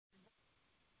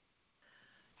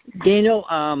Daniel,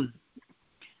 I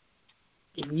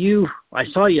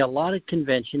saw you a lot at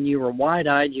convention. You were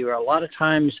wide-eyed. You were a lot of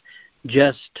times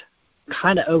just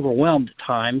kind of overwhelmed at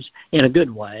times in a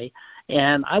good way.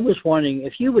 And I was wondering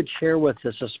if you would share with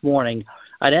us this morning.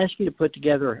 I'd ask you to put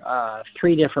together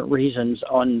 3 different reasons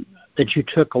that you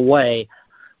took away.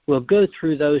 We'll go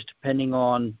through those depending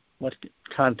on what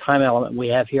kind of time element we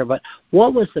have here. But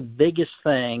what was the biggest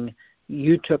thing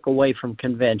you took away from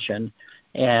convention?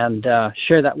 And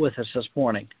share that with us this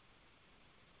morning.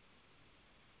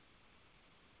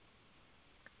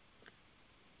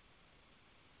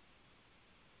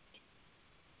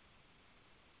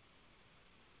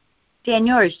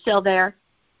 Daniel, are you still there?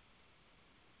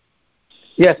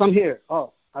 Yes, I'm here.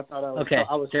 Oh, I thought I was, okay.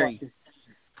 I was talking.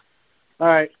 All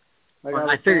right.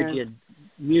 I figured you had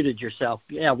muted yourself.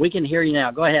 Yeah, we can hear you now.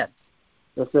 Go ahead.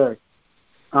 Yes, sir.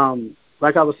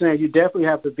 Like I was saying, you definitely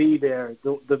have to be there.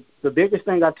 The biggest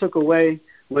thing I took away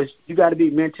was you got to be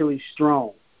mentally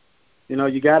strong. You know,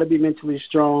 you got to be mentally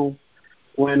strong.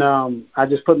 When I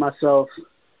just put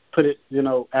it, you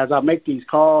know, as I make these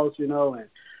calls, you know, and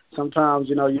sometimes,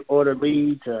 you know, you order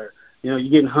leads or, you know,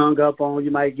 you're getting hung up on.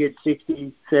 You might get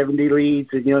 60, 70 leads,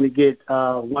 and you only get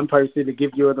one person to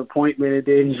give you an appointment, and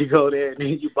then you go there, and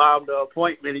then you bomb the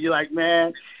appointment, and you're like,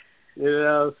 man, you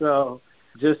know, so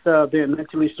just being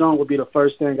mentally strong would be the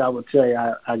first thing I would say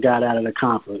I got out of the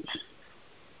conference.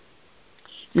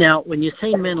 Now, when you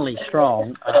say mentally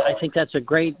strong, I think that's a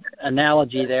great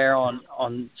analogy there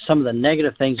on some of the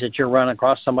negative things that you're running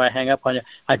across. Somebody hang up on you.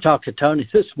 I talked to Tony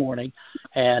this morning,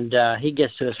 and he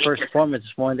gets to his first appointment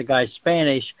this morning. The guy's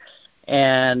Spanish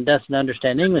and doesn't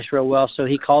understand English real well, so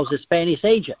he calls his Spanish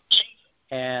agent.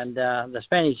 And the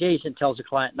Spanish agent tells the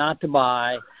client not to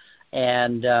buy,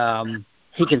 and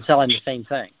he can sell him the same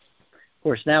thing. Of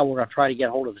course, now we're going to try to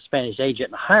get hold of the Spanish agent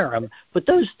and hire him. But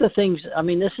those are the things, I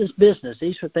mean, this is business.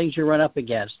 These are things you run up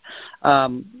against.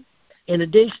 In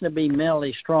addition to being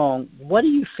mentally strong, what do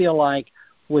you feel like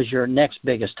was your next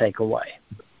biggest takeaway?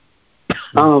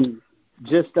 I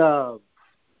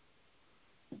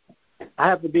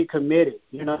have to be committed.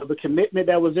 You know, the commitment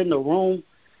that was in the room,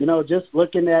 you know, just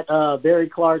looking at Barry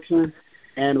Clarkson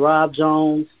and Rob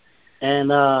Jones and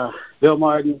Bill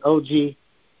Martin, OG,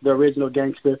 the original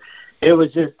gangster. It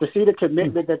was just to see the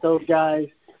commitment that those guys,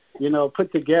 you know,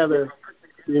 put together,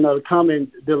 you know, to come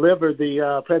and deliver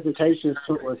the presentations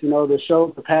to us, you know, to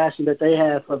show the passion that they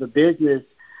have for the business,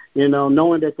 you know,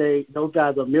 knowing that those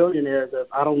guys are millionaires.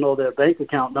 I don't know their bank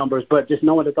account numbers, but just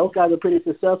knowing that those guys are pretty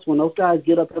successful and those guys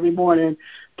get up every morning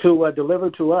to deliver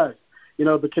to us, you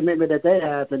know, the commitment that they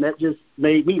have. And that just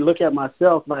made me look at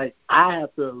myself like I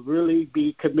have to really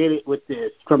be committed with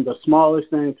this, from the smallest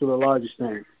thing to the largest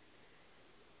thing.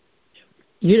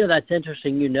 You know, that's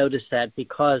interesting you noticed that,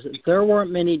 because there weren't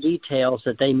many details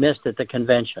that they missed at the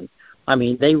convention. I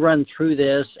mean, they run through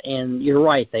this, and you're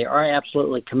right, they are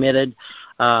absolutely committed,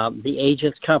 the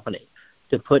agent's company,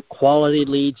 to put quality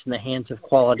leads in the hands of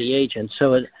quality agents.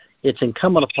 So it's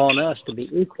incumbent upon us to be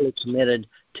equally committed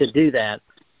to do that.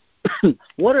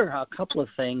 What are a couple of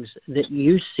things that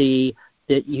you see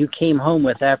that you came home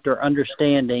with after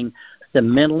understanding the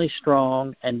mentally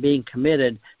strong and being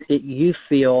committed that you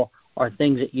feel are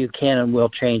things that you can and will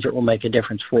change that will make a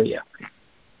difference for you?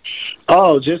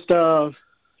 Oh, just,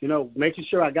 you know, making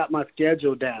sure I got my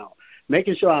schedule down,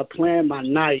 making sure I plan my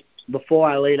night before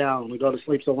I lay down and go to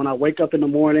sleep. So when I wake up in the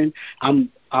morning, I'm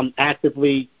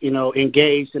actively, you know,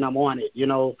 engaged and I'm on it. You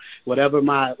know, whatever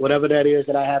that is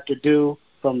that I have to do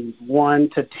from 1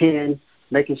 to 10,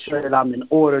 making sure that I'm in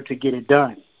order to get it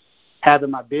done,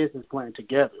 having my business plan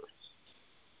together.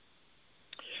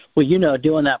 Well, you know,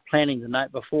 doing that planning the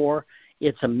night before,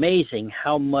 it's amazing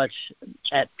how much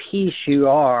at peace you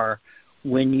are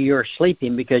when you're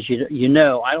sleeping, because you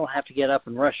know I don't have to get up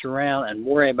and rush around and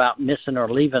worry about missing or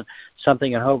leaving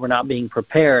something at home or not being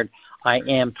prepared. I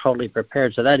am totally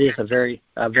prepared. So that is a very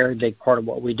big part of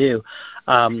what we do.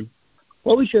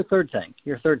 What was your third thing,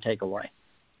 your third takeaway?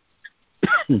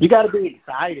 You got to be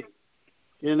excited.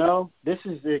 You know, this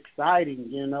is exciting.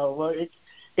 You know, well,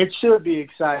 it should be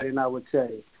exciting, I would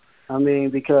say. I mean,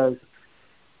 because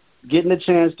getting a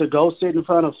chance to go sit in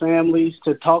front of families,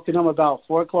 to talk to them about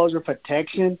foreclosure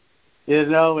protection, you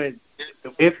know, and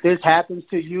if this happens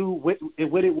to you, what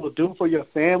it will do for your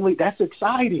family, that's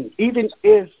exciting. Even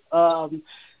if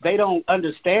they don't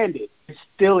understand it, it's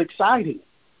still exciting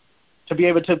to be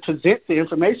able to present the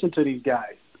information to these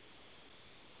guys.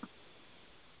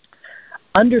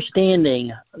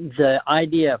 Understanding the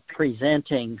idea of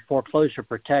presenting foreclosure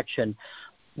protection,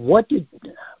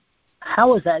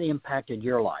 how has that impacted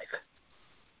your life?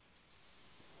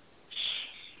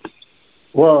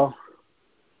 Well,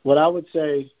 what I would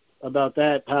say about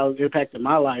that, how it impacted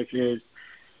my life, is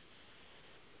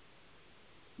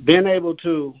being able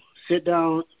to sit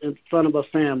down in front of a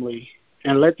family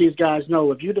and let these guys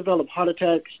know, if you develop heart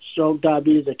attack, stroke,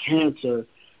 diabetes, or cancer,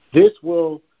 this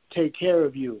will take care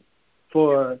of you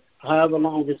for however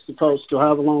long it's supposed to,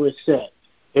 however long it's set.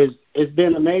 It's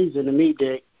been amazing to me,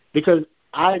 Dick, because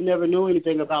I never knew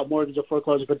anything about mortgage or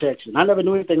foreclosure protection. I never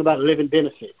knew anything about living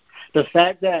benefits. The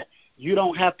fact that you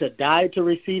don't have to die to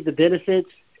receive the benefits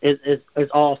is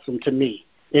awesome to me,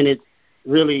 and it's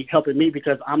really helping me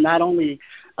because I'm not only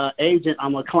an agent,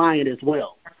 I'm a client as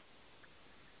well.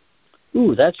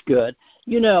 Ooh, that's good.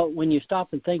 You know, when you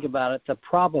stop and think about it, the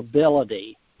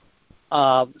probability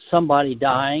of somebody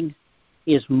dying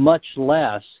is much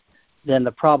less than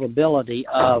the probability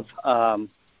of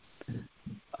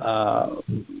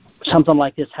something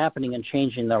like this happening and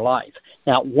changing their life.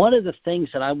 Now, one of the things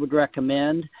that I would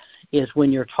recommend is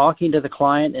when you're talking to the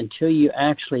client, until you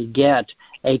actually get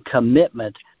a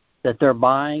commitment that they're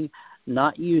buying,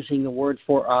 not using the word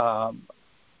for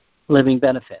living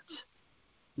benefits.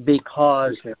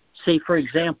 Because, see, for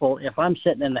example, if I'm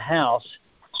sitting in the house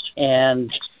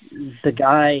and the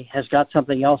guy has got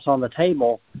something else on the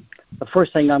table, the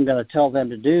first thing I'm going to tell them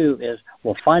to do is,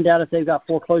 well, find out if they've got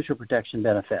foreclosure protection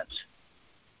benefits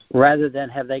rather than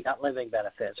have they got living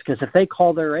benefits. Because if they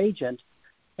call their agent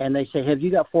and they say, have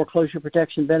you got foreclosure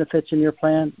protection benefits in your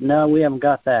plan? No, we haven't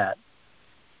got that.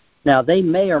 Now, they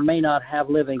may or may not have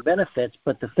living benefits,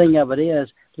 but the thing of it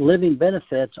is, living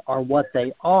benefits are what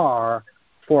they are.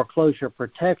 Foreclosure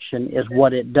protection is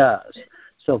what it does.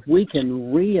 So if we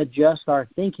can readjust our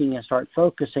thinking and start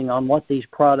focusing on what these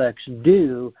products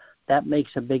do, that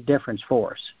makes a big difference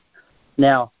for us.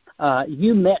 Now,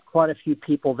 you met quite a few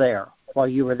people there while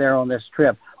you were there on this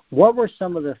trip. What were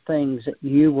some of the things that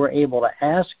you were able to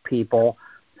ask people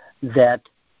that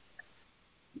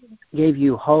gave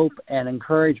you hope and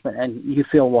encouragement and you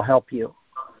feel will help you?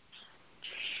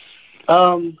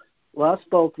 Well, I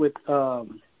spoke with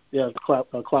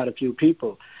quite a few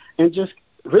people. And just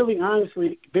really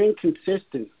honestly, being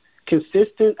consistent.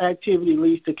 Consistent activity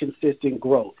leads to consistent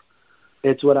growth.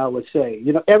 It's what I would say.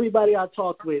 You know, everybody I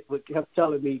talked with kept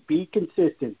telling me, be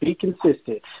consistent, be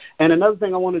consistent. And another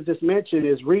thing I want to just mention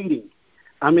is reading.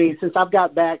 I mean, since I've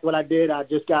got back what I did, I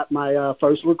just got my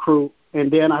first recruit, and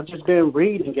then I've just been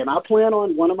reading. And I plan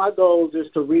on, one of my goals is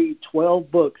to read 12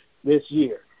 books this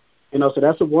year. You know, so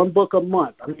that's one book a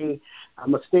month. I mean,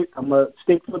 I'm gonna stick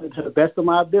to it to the best of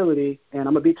my ability, and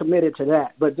I'm gonna be committed to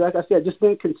that. But like I said, just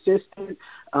being consistent,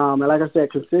 and like I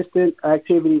said, consistent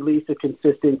activity leads to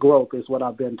consistent growth is what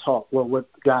I've been taught. Well, what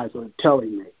guys are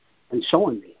telling me and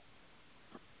showing me.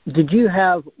 Did you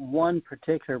have one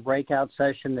particular breakout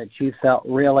session that you felt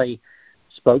really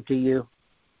spoke to you?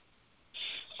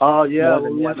 Oh yeah,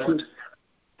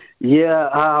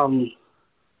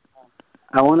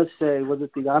 I want to say, was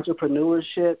it the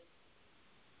entrepreneurship?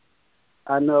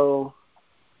 I know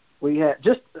we had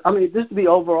just to be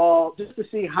overall, just to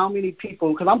see how many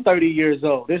people, because I'm 30 years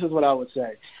old. This is what I would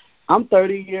say. I'm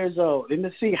 30 years old, and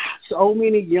to see so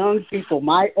many young people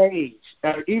my age,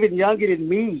 or even younger than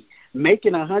me,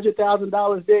 making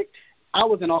 $100,000, Dick, I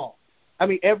was in awe. I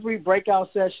mean, every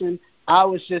breakout session, I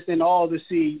was just in awe to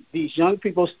see these young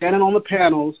people standing on the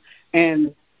panels,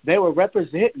 and they were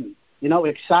representing, you know,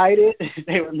 excited.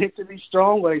 They were mentally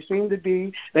strong, or they seemed to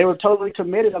be. They were totally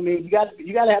committed. I mean, you got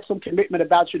to have some commitment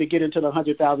about you to get into the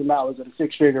 $100,000 in a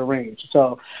six-figure range.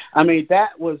 So, I mean,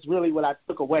 that was really what I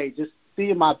took away, just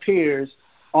seeing my peers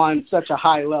on such a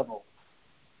high level.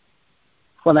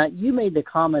 Well, now, you made the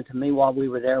comment to me while we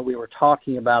were there, we were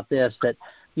talking about this, that,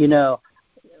 you know,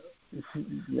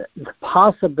 the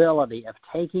possibility of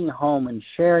taking home and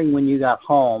sharing when you got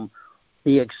home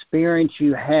the experience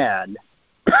you had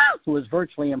was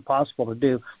virtually impossible to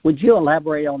do. Would you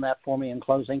elaborate on that for me in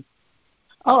closing?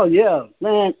 Oh, yeah,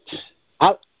 man.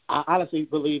 I honestly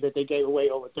believe that they gave away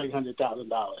over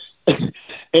 $300,000.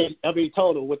 I mean,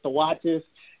 total, with the watches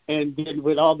and then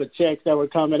with all the checks that were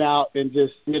coming out, and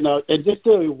just, you know, and just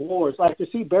the awards. Like, to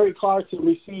see Barry Clarkson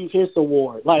receive his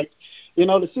award, like, you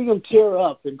know, to see him tear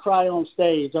up and cry on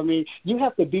stage. I mean, you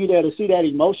have to be there to see that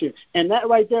emotion. And that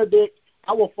right there, Dick,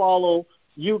 I will follow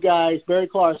you guys, Barry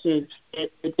Clarkson,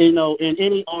 you know, in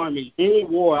any army, any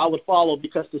war, I would follow,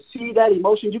 because to see that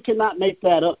emotion, you cannot make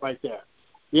that up right there,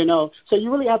 you know. So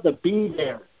you really have to be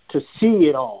there to see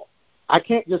it all. I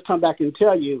can't just come back and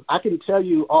tell you. I can tell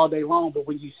you all day long, but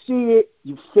when you see it,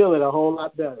 you feel it a whole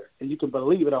lot better, and you can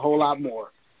believe it a whole lot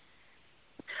more.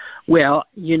 Well,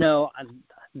 you know,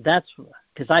 that's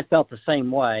because I felt the same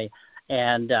way.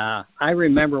 And I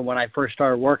remember when I first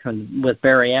started working with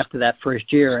Barry after that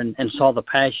first year and saw the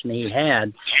passion he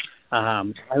had,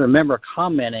 I remember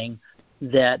commenting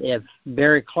that if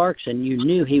Barry Clarkson, you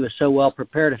knew he was so well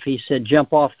prepared, if he said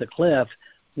jump off the cliff,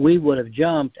 we would have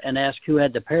jumped and asked who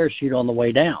had the parachute on the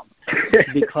way down.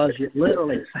 Because it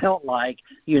literally felt like,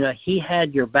 he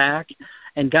had your back.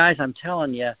 And guys, I'm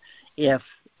telling you, if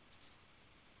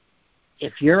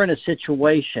you're in a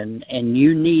situation and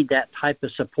you need that type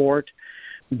of support,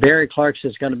 Barry Clarkson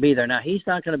is going to be there. Now, he's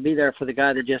not going to be there for the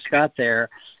guy that just got there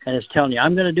and is telling you,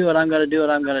 I'm going to do it, I'm going to do it,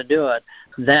 I'm going to do it.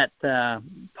 That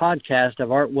podcast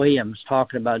of Art Williams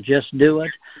talking about just do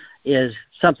it is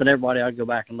something everybody ought to go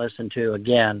back and listen to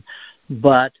again.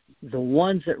 But the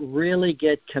ones that really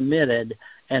get committed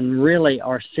and really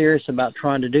are serious about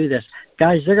trying to do this,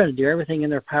 guys, they're going to do everything in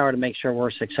their power to make sure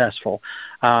we're successful,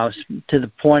 to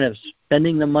the point of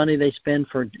spending the money they spend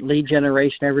for lead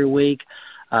generation every week,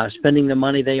 spending the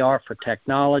money they are for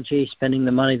technology, spending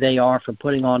the money they are for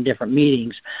putting on different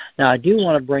meetings. Now, I do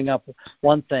want to bring up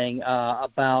one thing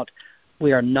about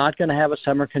we are not going to have a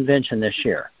summer convention this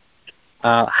year.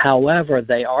 However,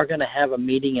 they are going to have a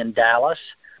meeting in Dallas.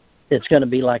 It's going to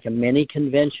be like a mini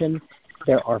convention.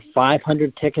 There are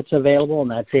 500 tickets available,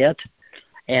 and that's it.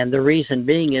 And the reason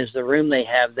being is the room they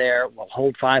have there will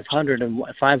hold 500, and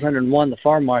 501, the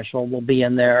fire marshal, will be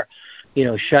in there,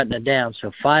 shutting it down.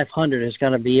 So 500 is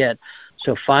going to be it.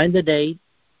 So find the date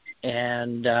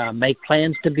and make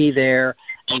plans to be there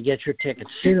and get your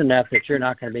tickets soon enough that you're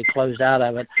not going to be closed out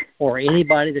of it, or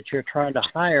anybody that you're trying to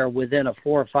hire within a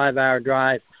 4 or 5 hour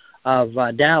drive of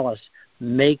Dallas,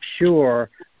 make sure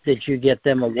that you get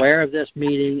them aware of this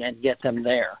meeting and get them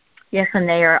there. Yes, and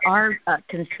they are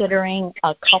considering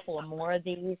a couple of more of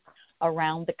these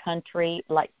around the country,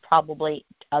 like probably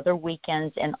other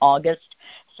weekends in August.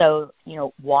 So,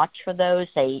 watch for those.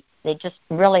 They just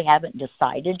really haven't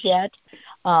decided yet.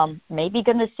 Maybe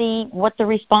going to see what the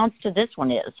response to this one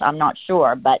is. I'm not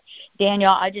sure. But,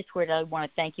 Daniel, I just really want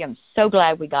to thank you. I'm so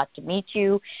glad we got to meet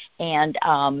you. And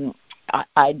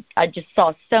I just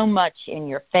saw so much in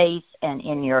your face and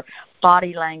in your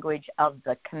body language of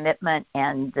the commitment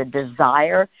and the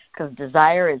desire, because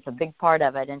desire is a big part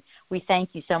of it. And we thank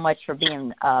you so much for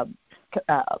being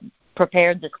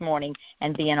prepared this morning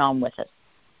and being on with us.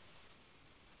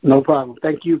 No problem.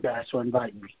 Thank you guys for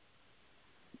inviting me.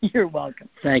 You're welcome.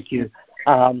 Thank you.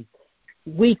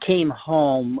 We came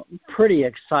home pretty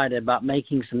excited about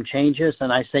making some changes,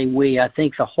 and I say we. I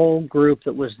think the whole group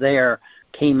that was there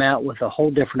came out with a whole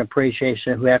different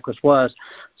appreciation of who Equus was.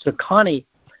 So, Connie,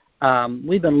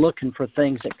 we've been looking for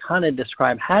things that kind of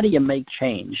describe how do you make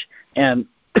change. And,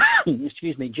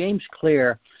 excuse me, James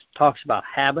Clear talks about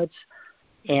habits,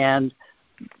 and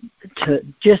to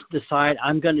just decide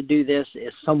I'm going to do this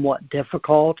is somewhat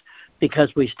difficult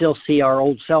because we still see our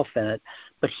old self in it.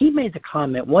 But he made the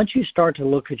comment, once you start to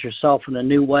look at yourself in a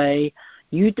new way,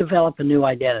 you develop a new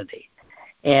identity.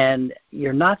 And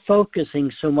you're not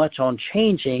focusing so much on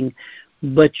changing,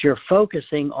 but you're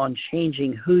focusing on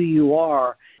changing who you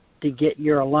are to get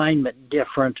your alignment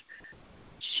different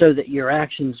so that your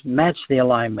actions match the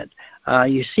alignment.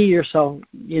 You see yourself,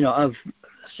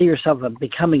 of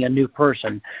becoming a new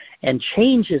person. And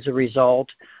change is a result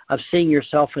of seeing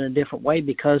yourself in a different way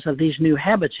because of these new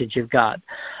habits that you've got.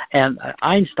 And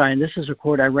Einstein, this is a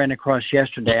quote I ran across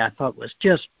yesterday, I thought was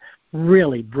just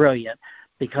really brilliant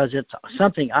because it's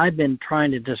something I've been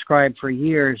trying to describe for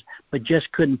years but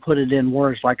just couldn't put it in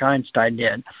words like Einstein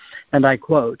did. And I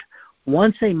quote,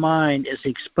 "Once a mind is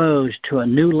exposed to a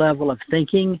new level of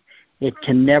thinking, it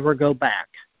can never go back."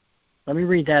 Let me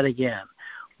read that again.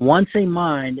 Once a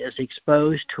mind is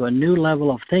exposed to a new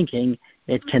level of thinking,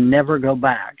 it can never go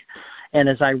back. And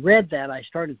as I read that, I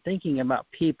started thinking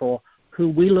about people who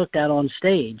we looked at on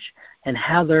stage and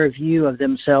how their view of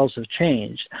themselves have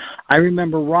changed. I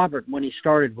remember Robert when he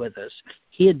started with us.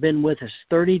 He had been with us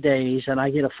 30 days, and I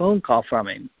get a phone call from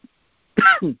him.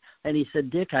 And he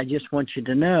said, "Dick, I just want you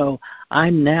to know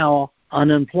I'm now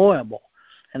unemployable."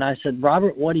 And I said,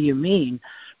 "Robert, what do you mean?"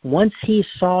 Once he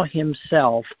saw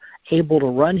himself able to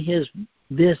run his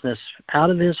business out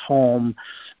of his home,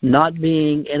 not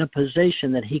being in a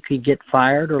position that he could get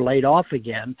fired or laid off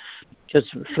again. Because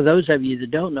for those of you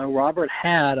that don't know, Robert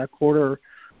had a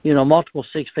multiple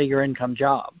six-figure income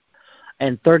job.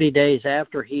 And 30 days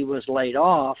after he was laid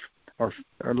off or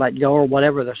let go or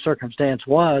whatever the circumstance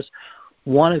was,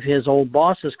 one of his old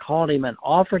bosses called him and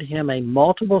offered him a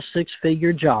multiple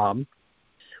six-figure job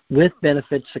with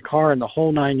benefits, the car, and the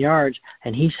whole 9 yards,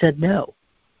 and he said no.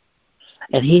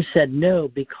 And he said no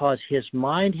because his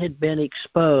mind had been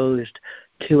exposed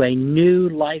to a new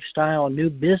lifestyle, a new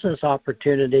business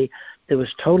opportunity that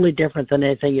was totally different than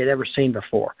anything you'd ever seen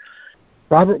before.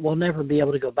 Robert will never be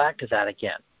able to go back to that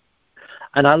again.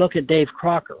 And I look at Dave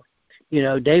Crocker. You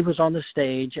know, Dave was on the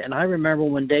stage, and I remember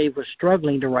when Dave was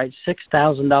struggling to write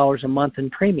 $6,000 a month in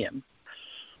premium.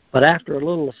 But after a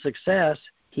little success,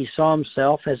 he saw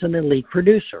himself as an elite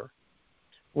producer,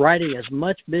 writing as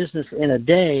much business in a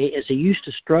day as he used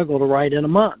to struggle to write in a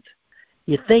month.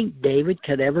 You think David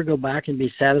could ever go back and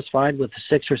be satisfied with the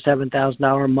 $6,000 or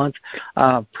 $7,000 a month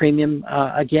premium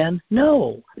again?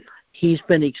 No. He's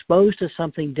been exposed to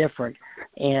something different,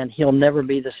 and he'll never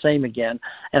be the same again.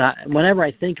 And whenever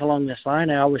I think along this line,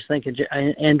 I always think of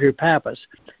Andrew Pappas.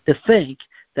 To think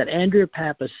that Andrew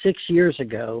Pappas 6 years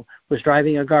ago was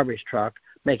driving a garbage truck,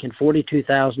 making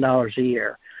 $42,000 a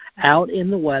year, out in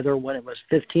the weather when it was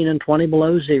 15 and 20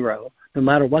 below zero, no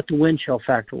matter what the wind chill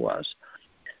factor was.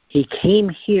 He came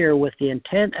here with the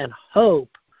intent and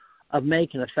hope of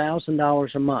making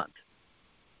 $1,000 a month,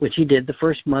 which he did the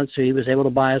first month, so he was able to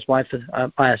buy his wife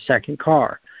a second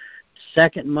car.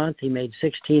 Second month, he made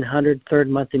 $1,600. Third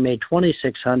month, he made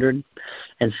 $2,600.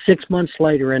 And 6 months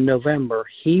later, in November,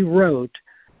 he wrote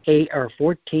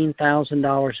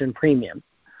 $14,000 in premium.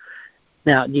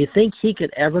 Now, do you think he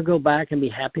could ever go back and be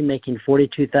happy making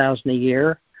 $42,000 a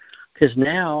year? Because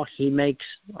now he makes,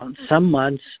 on some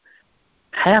months,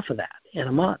 half of that in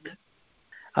a month.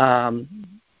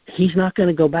 He's not going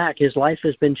to go back. His life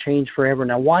has been changed forever.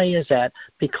 Now, why is that?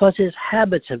 Because his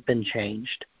habits have been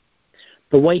changed.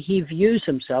 The way he views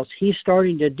himself, he's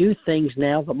starting to do things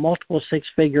now that multiple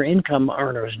six-figure income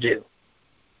earners do.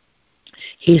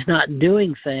 He's not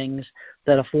doing things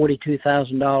that a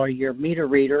 $42,000 a year meter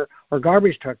reader or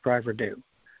garbage truck driver do.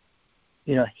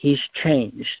 You know, he's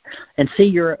changed. And see,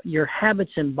 your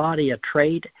habits embody a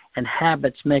trait, and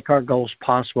habits make our goals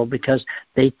possible because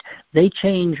they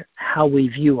change how we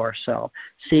view ourselves.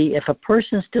 See, if a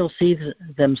person still sees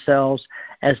themselves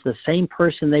as the same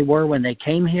person they were when they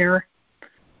came here,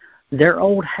 their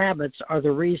old habits are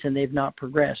the reason they've not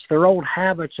progressed. Their old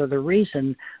habits are the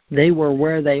reason they were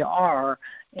where they are.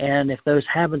 And if those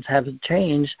habits haven't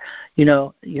changed, you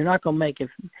know, you're not going to make it.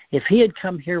 If he had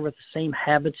come here with the same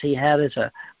habits he had as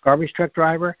a garbage truck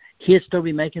driver, he'd still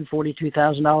be making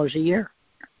 $42,000 a year.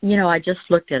 You know, I just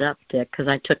looked it up, Dick, because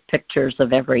I took pictures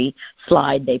of every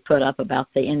slide they put up about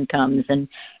the incomes, and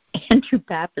Andrew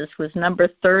Pappas was number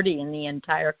 30 in the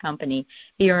entire company.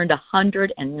 He earned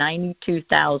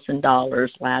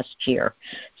 $192,000 last year.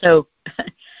 So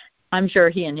I'm sure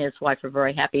he and his wife are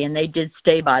very happy, and they did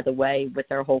stay, by the way, with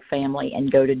their whole family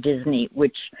and go to Disney,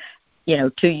 which, you know,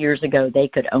 2 years ago they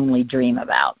could only dream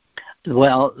about.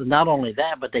 Well, not only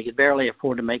that, but they could barely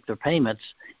afford to make their payments,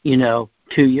 you know,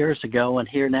 2 years ago, and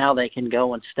here now they can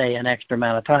go and stay an extra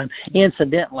amount of time.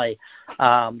 Incidentally,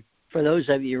 for those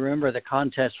of you who remember the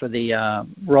contest for the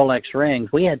Rolex rings,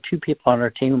 we had two people on our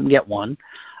team get one.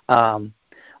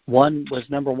 One was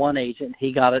number one agent.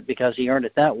 He got it because he earned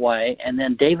it that way. And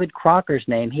then David Crocker's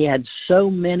name, he had so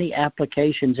many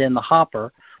applications in the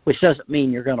hopper, which doesn't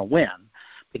mean you're going to win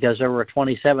because there were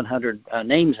 2,700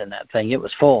 names in that thing. It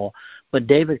was full. But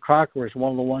David Crocker was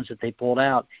one of the ones that they pulled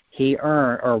out. He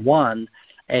earned or won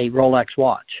a Rolex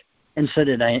watch, and so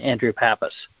did Andrew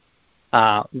Pappas.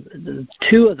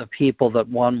 Two of the people that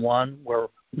won one were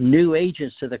new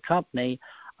agents to the company,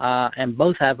 and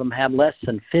both of them had less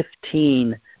than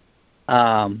 15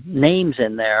 names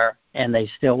in there, and they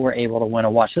still were able to win a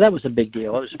watch. So that was a big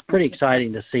deal. It was pretty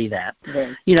exciting to see that.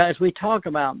 Yeah. You know, as we talk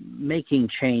about making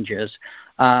changes,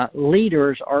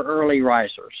 leaders are early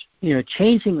risers. You know,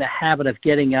 changing the habit of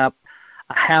getting up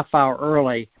a half hour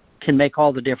early can make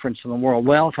all the difference in the world.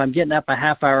 Well, if I'm getting up a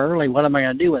half hour early, what am I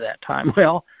going to do with that time?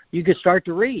 Well, you could start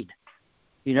to read,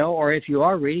 you know, or if you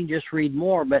are reading, just read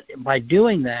more. But by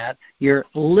doing that, you're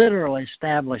literally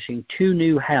establishing two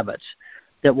new habits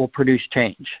that will produce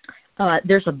change.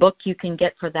 There's a book you can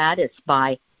get for that. It's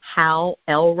by Hal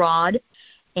Elrod,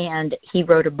 and he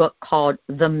wrote a book called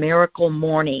The Miracle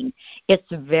Morning. It's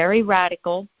very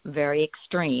radical, very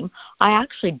extreme. I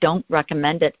actually don't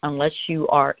recommend it unless you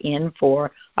are in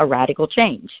for a radical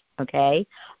change, okay?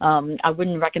 I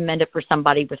wouldn't recommend it for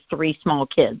somebody with 3 small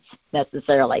kids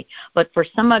necessarily. But for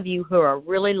some of you who are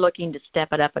really looking to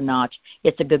step it up a notch,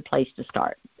 it's a good place to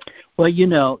start. Well, you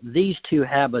know, these two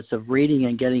habits of reading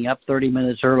and getting up 30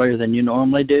 minutes earlier than you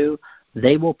normally do,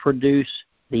 they will produce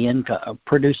a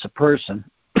person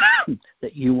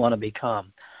that you want to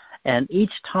become. And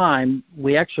each time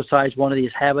we exercise one of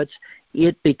these habits,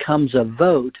 it becomes a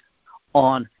vote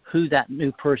on who that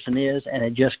new person is, and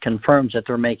it just confirms that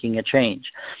they're making a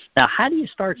change. Now, how do you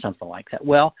start something like that?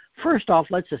 Well, first off,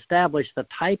 let's establish the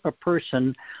type of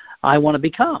person I want to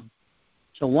become.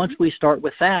 So once we start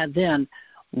with that, then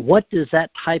what does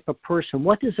that type of person,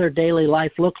 what does their daily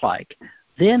life look like?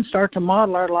 Then start to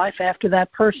model our life after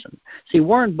that person. See,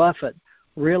 Warren Buffett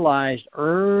realized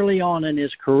early on in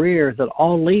his career that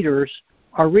all leaders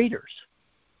are readers.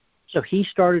 So he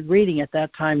started reading at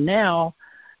that time. Now,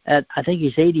 I think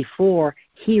he's 84,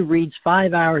 he reads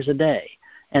 5 hours a day.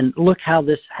 And look how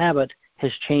this habit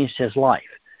has changed his life.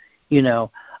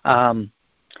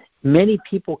 Many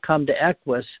people come to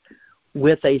Equus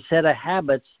with a set of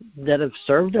habits that have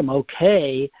served them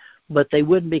okay, but they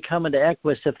wouldn't be coming to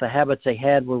Equus if the habits they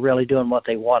had were really doing what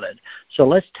they wanted. So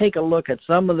let's take a look at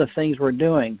some of the things we're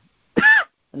doing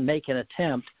and make an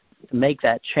attempt to make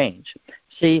that change.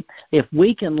 See, if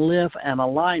we can live in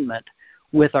alignment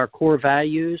with our core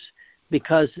values,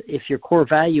 because if your core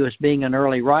value is being an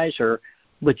early riser,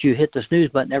 but you hit the snooze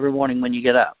button every morning when you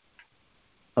get up.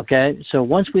 Okay, so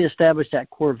once we establish that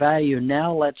core value,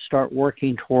 now let's start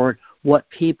working toward what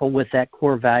people with that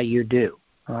core value do.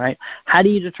 All right, how do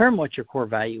you determine what your core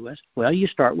value is? Well, you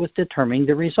start with determining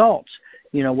the results,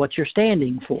 what you're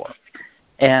standing for.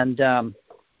 And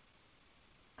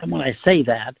when I say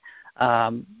that,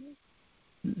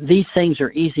 these things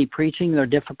are easy preaching. They're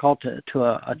difficult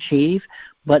to achieve.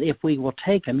 But if we will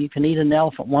take them, you can eat an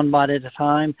elephant one bite at a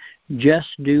time. Just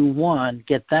do one,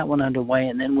 get that one underway,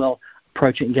 and then we'll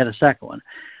approach it and get a second one.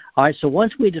 All right, so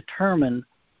once we determine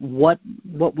what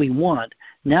we want,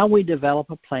 now we develop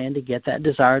a plan to get that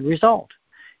desired result.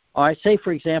 All right, say,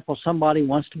 for example, somebody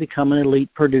wants to become an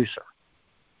elite producer.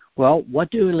 Well,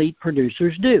 what do elite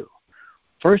producers do?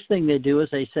 First thing they do is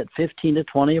they set 15 to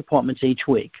 20 appointments each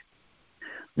week.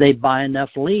 They buy enough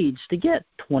leads to get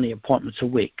 20 appointments a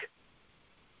week.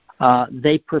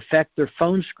 They perfect their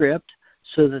phone script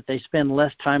so that they spend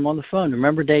less time on the phone.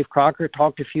 Remember Dave Crocker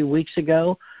talked a few weeks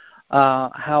ago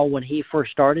how when he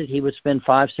first started, he would spend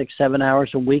 5, 6, 7 hours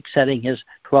a week setting his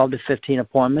 12 to 15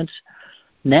 appointments.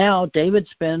 Now David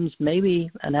spends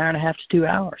maybe an hour and a half to 2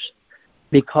 hours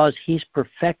because he's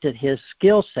perfected his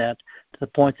skill set to the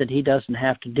point that he doesn't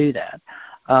have to do that.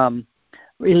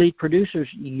 Elite producers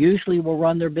usually will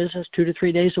run their business 2 to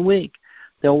 3 days a week.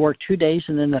 They'll work 2 days,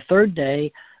 and then the third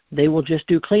day they will just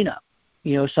do cleanup.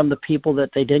 Some of the people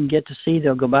that they didn't get to see,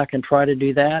 they'll go back and try to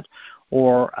do that,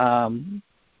 or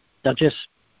they'll just,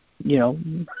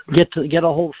 get a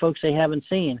hold of folks they haven't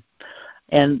seen.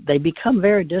 And they become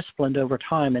very disciplined over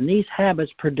time, and these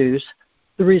habits produce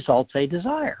the results they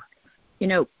desire.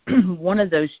 One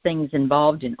of those things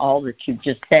involved in all that you've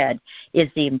just said is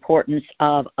the importance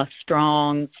of a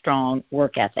strong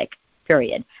work ethic,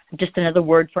 period. Just another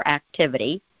word for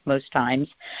activity most times.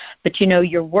 But,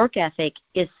 your work ethic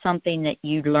is something that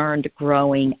you learned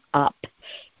growing up.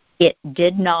 It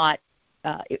did not,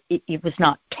 it was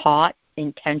not taught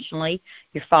intentionally.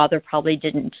 Your father probably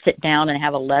didn't sit down and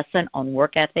have a lesson on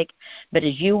work ethic. But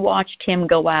as you watched him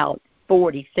go out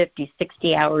 40, 50,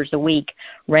 60 hours a week,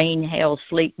 rain, hail,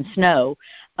 sleet, and snow,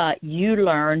 you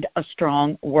learned a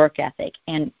strong work ethic.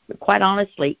 And quite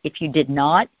honestly, if you did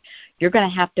not, you're going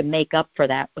to have to make up for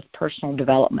that with personal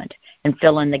development and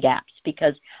fill in the gaps,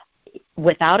 because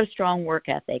without a strong work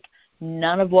ethic,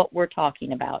 none of what we're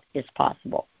talking about is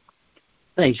possible.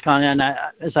 Thanks, Connie. And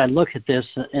as I look at this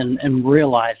and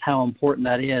realize how important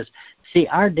that is, see,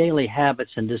 our daily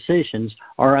habits and decisions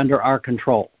are under our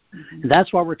control. And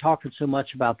that's why we're talking so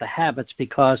much about the habits,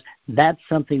 because that's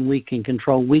something we can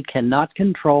control. We cannot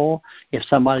control if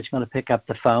somebody's going to pick up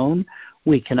the phone.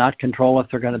 We cannot control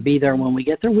if they're going to be there when we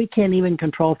get there. We can't even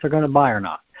control if they're going to buy or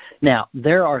not. Now,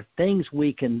 there are things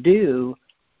we can do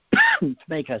to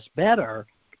make us better,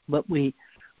 but we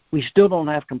still don't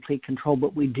have complete control,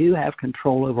 but we do have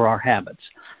control over our habits.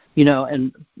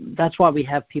 And that's why we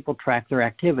have people track their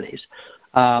activities.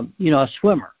 A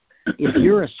swimmer. If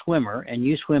you're a swimmer and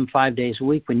you swim 5 days a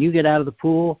week, when you get out of the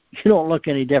pool, you don't look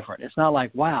any different. It's not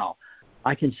like, wow,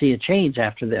 I can see a change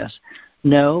after this.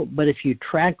 No, but if you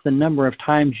track the number of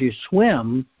times you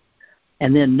swim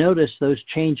and then notice those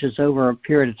changes over a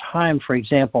period of time, for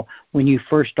example, when you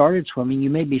first started swimming,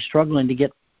 you may be struggling to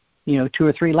get, 2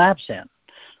 or 3 laps in.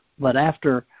 But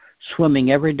after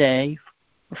swimming every day,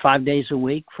 5 days a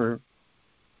week for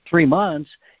 3 months,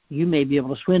 you may be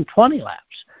able to swim 20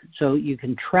 laps. So you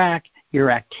can track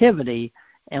your activity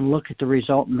and look at the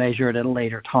result and measure it at a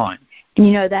later time.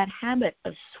 That habit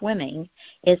of swimming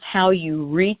is how you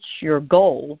reach your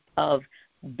goal of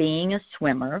being a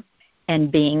swimmer and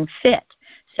being fit.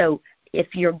 So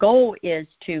if your goal is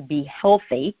to be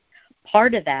healthy,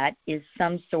 part of that is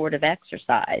some sort of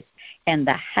exercise. And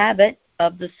the habit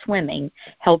of the swimming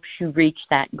helps you reach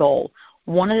that goal.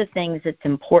 one of the things that's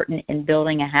important in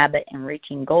building a habit and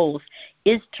reaching goals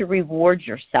is to reward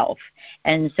yourself.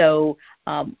 And so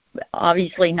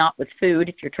obviously not with food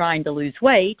if you're trying to lose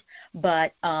weight,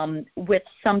 but with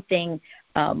something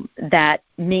that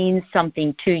means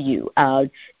something to you,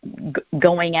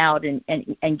 going out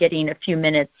and getting a few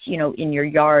minutes, in your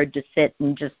yard to sit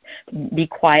and just be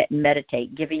quiet and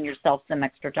meditate, giving yourself some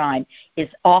extra time is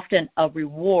often a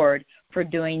reward for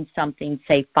doing something,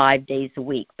 say, 5 days a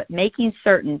week. But making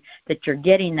certain that you're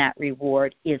getting that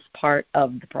reward is part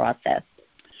of the process.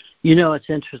 It's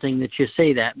interesting that you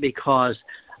say that, because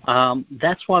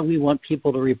that's why we want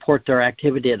people to report their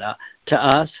activity to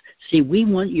us. See, we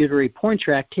want you to report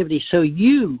your activity so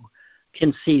you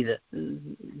can see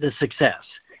the success.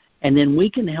 And then we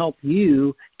can help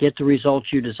you get the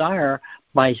results you desire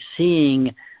by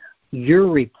seeing your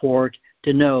report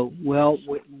to know, well,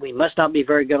 we must not be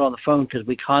very good on the phone because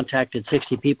we contacted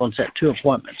 60 people and set 2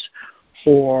 appointments.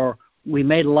 Or we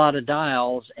made a lot of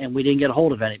dials and we didn't get a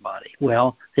hold of anybody.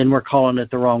 Well, then we're calling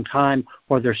at the wrong time,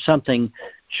 or there's something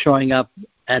showing up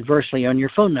adversely on your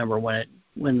phone number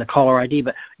when the caller ID.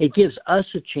 But it gives us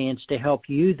a chance to help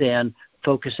you then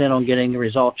focus in on getting the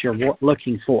results you're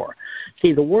looking for.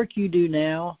 See, the work you do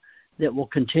now that will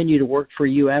continue to work for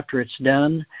you after it's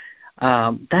done,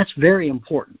 that's very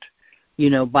important.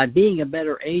 By being a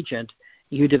better agent,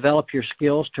 you develop your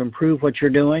skills to improve what you're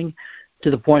doing,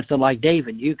 to the point that, like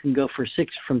David, you can go from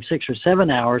 6 or 7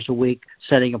 hours a week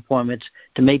setting appointments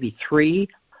to maybe 3.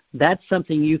 That's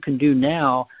something you can do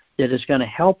now that is going to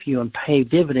help you and pay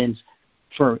dividends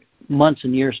for months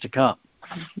and years to come.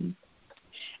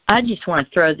 I just want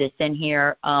to throw this in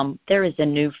here. There is a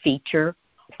new feature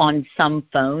on some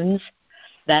phones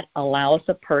that allows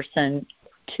a person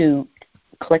to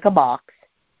click a box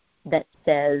that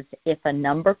says if a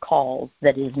number calls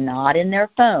that is not in their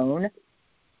phone,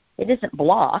 it isn't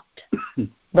blocked,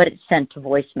 but it's sent to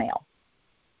voicemail.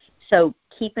 So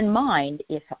keep in mind,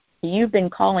 if you've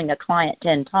been calling a client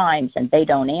 10 times and they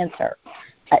don't answer,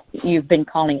 you've been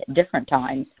calling at different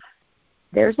times,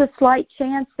 there's a slight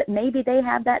chance that maybe they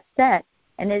have that set,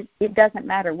 and it doesn't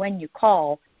matter when you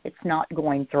call, it's not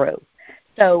going through.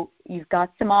 So you've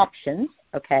got some options,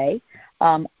 okay?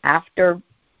 After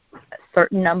a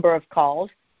certain number of calls,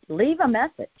 leave a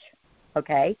message,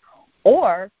 okay?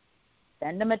 Or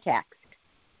send them a text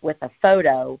with a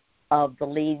photo of the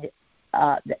lead,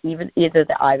 either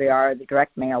the IVR or the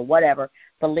direct mail, whatever,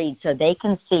 the lead, so they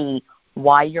can see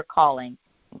why you're calling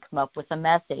and come up with a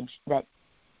message that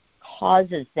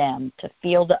causes them to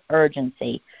feel the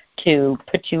urgency to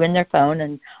put you in their phone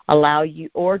and allow you,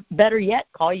 or better yet,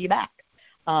 call you back.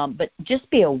 But just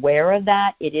be aware of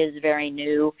that. It is very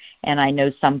new, and I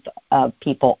know some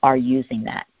people are using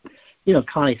that.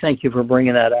 Connie, thank you for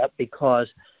bringing that up,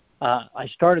 because I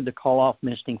started the call off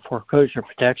mentioning foreclosure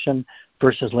protection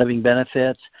versus living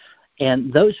benefits,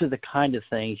 and those are the kind of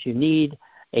things you need.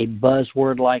 A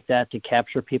buzzword like that to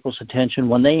capture people's attention.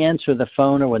 When they answer the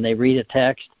phone or when they read a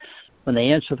text, when they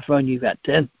answer the phone, you've got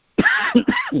 10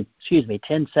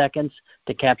 seconds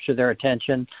to capture their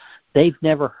attention. They've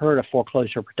never heard of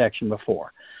foreclosure protection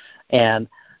before. And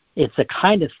it's the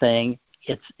kind of thing,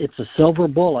 it's a silver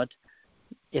bullet,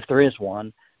 if there is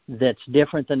one, that's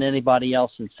different than anybody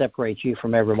else and separates you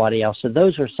from everybody else. So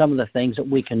those are some of the things that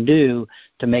we can do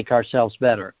to make ourselves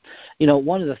better.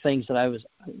 One of the things that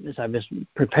as I was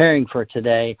preparing for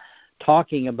today,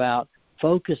 talking about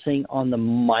focusing on the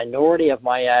minority of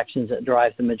my actions that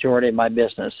drive the majority of my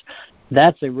business,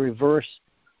 that's a reverse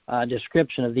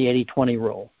description of the 80-20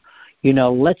 rule.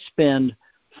 Let's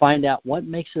find out what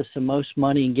makes us the most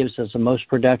money and gives us the most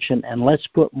production, and let's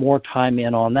put more time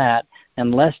in on that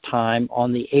and less time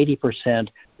on the 80%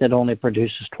 that only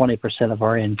produces 20% of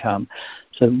our income.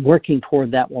 So working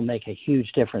toward that will make a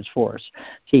huge difference for us.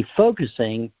 See,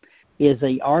 focusing is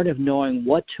the art of knowing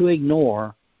what to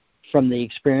ignore from the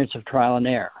experience of trial and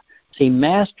error. See,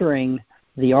 mastering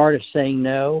the art of saying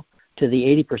no to the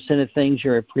 80% of things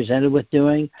you're presented with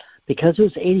doing, because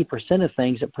those 80% of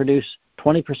things that produce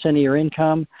 20% of your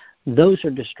income, those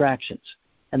are distractions,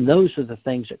 and those are the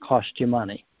things that cost you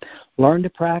money. Learn to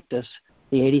practice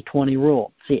the 80-20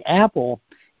 rule. See, Apple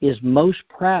is most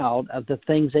proud of the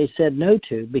things they said no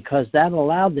to, because that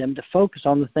allowed them to focus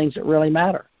on the things that really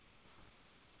matter.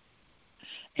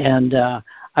 And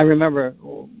I remember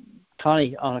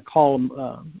Connie on a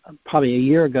call probably a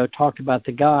year ago talked about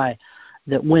the guy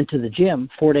that went to the gym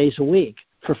 4 days a week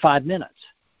for 5 minutes.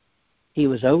 He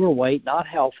was overweight, not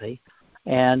healthy.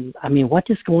 And, what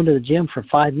does going to the gym for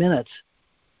 5 minutes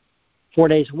 4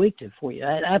 days a week do for you?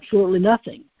 Absolutely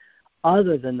nothing,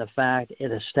 other than the fact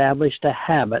it established a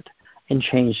habit and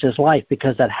changed his life,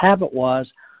 because that habit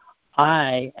was,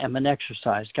 I am an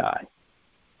exercise guy.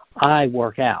 I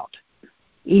work out.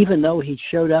 Even though he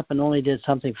showed up and only did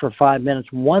something for 5 minutes,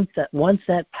 once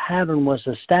that pattern was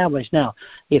established. Now,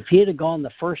 if he had gone the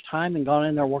first time and gone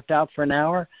in there, worked out for an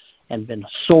hour and been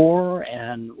sore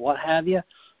and what have you,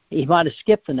 he might have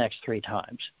skipped the next 3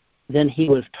 times. Then he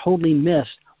would have totally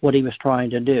missed what he was trying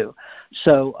to do.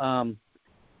 So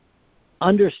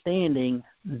understanding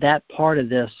that part of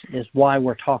this is why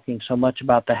we're talking so much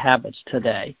about the habits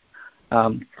today.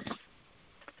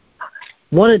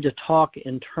 Wanted to talk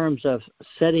in terms of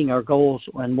setting our goals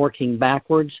and working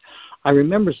backwards. I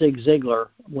remember Zig Ziglar,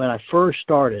 when I first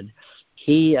started,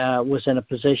 he was in a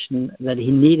position that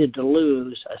he needed to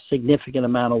lose a significant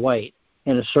amount of weight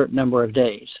in a certain number of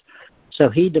days. So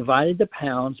he divided the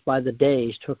pounds by the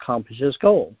days to accomplish his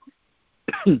goal.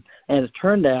 And it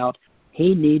turned out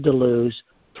he needed to lose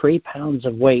 3 pounds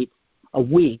of weight a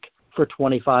week for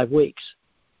 25 weeks.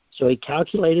 So he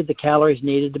calculated the calories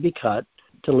needed to be cut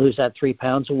to lose that 3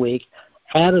 pounds a week,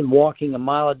 added walking a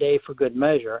mile a day for good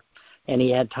measure, and he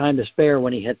had time to spare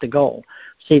when he hit the goal.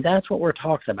 See, that's what we're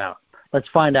talking about. Let's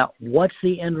find out what's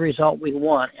the end result we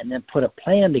want and then put a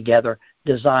plan together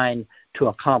designed to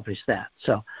accomplish that.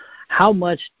 So how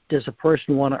much does a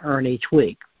person want to earn each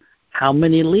week? How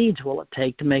many leads will it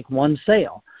take to make one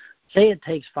sale? Say it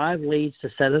takes 5 leads to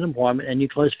set an appointment and you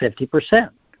close 50%.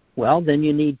 Well, then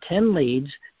you need 10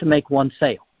 leads to make one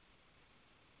sale.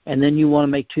 And then you want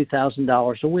to make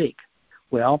 $2,000 a week.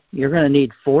 Well, you're going to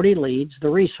need 40 leads, the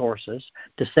resources,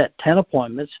 to set 10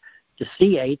 appointments, to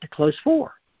see 8, to close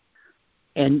 4.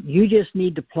 And you just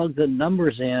need to plug the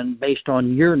numbers in based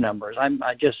on your numbers.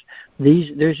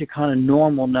 There's your kind of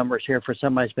normal numbers here for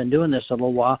somebody who's been doing this a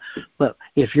little while. But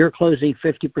if you're closing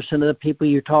 50% of the people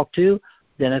you talk to,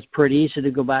 then it's pretty easy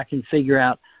to go back and figure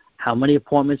out how many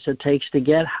appointments it takes to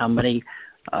get, how many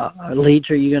leads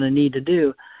are you going to need to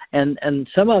do. And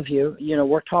some of you,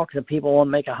 we're talking to people who want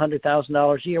to make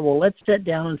 $100,000 a year. Well, let's sit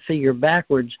down and figure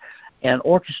backwards and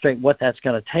orchestrate what that's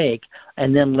going to take,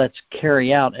 and then let's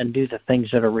carry out and do the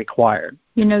things that are required.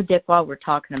 Dick, while we're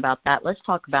talking about that, let's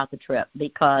talk about the trip,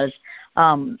 because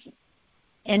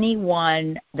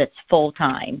anyone that's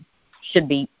full-time should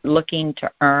be looking to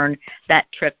earn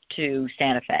that trip to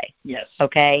Santa Fe. Yes.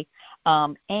 Okay?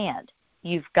 And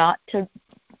you've got to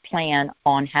plan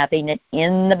on having it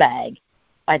in the bag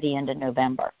by the end of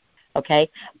November, okay?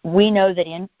 We know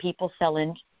that people sell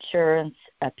insurance,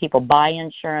 people buy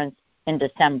insurance in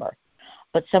December,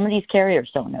 but some of these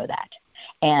carriers don't know that.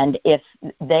 And if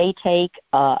they take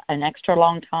an extra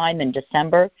long time in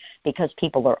December because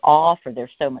people are off or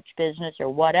there's so much business or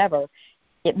whatever,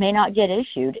 it may not get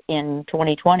issued in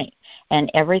 2020.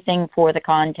 And everything for the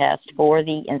contest, for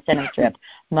the incentive trip,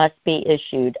 must be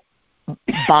issued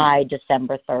by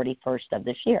December 31st of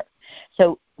this year.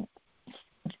 So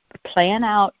plan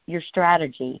out your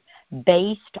strategy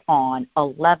based on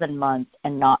 11 months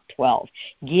and not 12.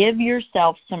 Give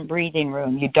yourself some breathing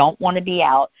room. You don't want to be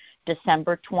out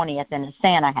December 20th in a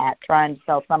Santa hat trying to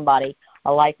sell somebody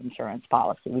a life insurance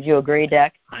policy. Would you agree,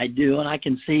 Dick? I do, and I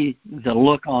can see the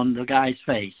look on the guy's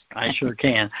face. I sure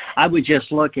can. I was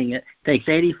just looking at, it takes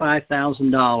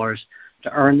 $85,000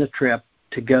 to earn the trip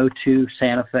to go to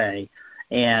Santa Fe.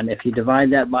 And if you divide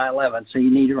that by 11, so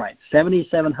you need to write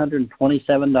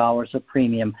 $7,727 of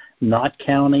premium, not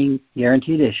counting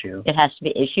guaranteed issue. It has to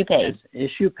be issue paid.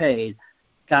 It's issue paid.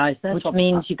 Guys, that's which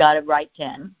means you got to write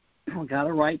 10. We got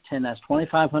to write 10. That's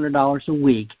 $2,500 a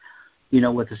week,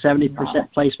 with a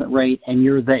 70% placement rate, and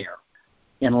you're there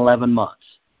in 11 months.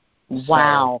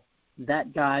 Wow. So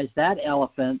that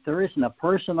elephant, there isn't a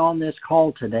person on this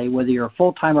call today, whether you're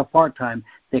full-time or part-time,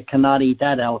 that cannot eat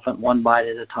that elephant one bite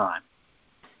at a time.